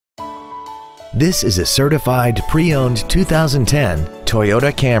This is a certified pre-owned 2010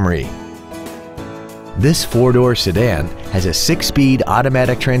 Toyota Camry. This four-door sedan has a 6-speed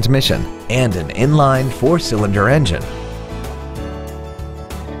automatic transmission and an inline 4-cylinder engine.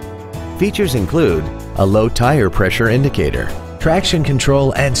 Features include a low tire pressure indicator, traction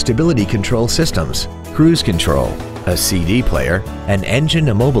control and stability control systems, cruise control, a CD player, an engine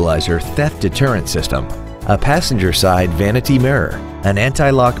immobilizer theft deterrent system, a passenger side vanity mirror, an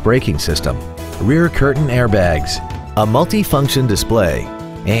anti-lock braking system, rear curtain airbags, a multi-function display,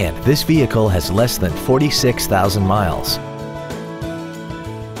 and this vehicle has less than 46,000 miles.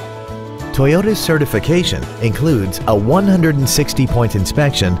 Toyota's certification includes a 160-point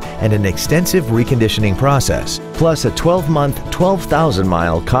inspection and an extensive reconditioning process, plus a 12-month,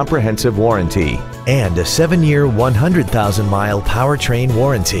 12,000-mile comprehensive warranty and a 7-year, 100,000-mile powertrain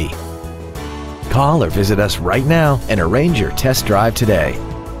warranty. Call or visit us right now and arrange your test drive today.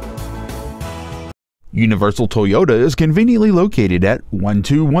 Universal Toyota is conveniently located at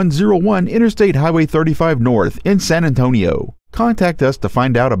 12101 Interstate Highway 35 North in San Antonio. Contact us to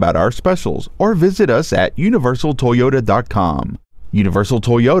find out about our specials or visit us at universaltoyota.com. Universal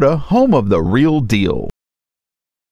Toyota, home of the real deal.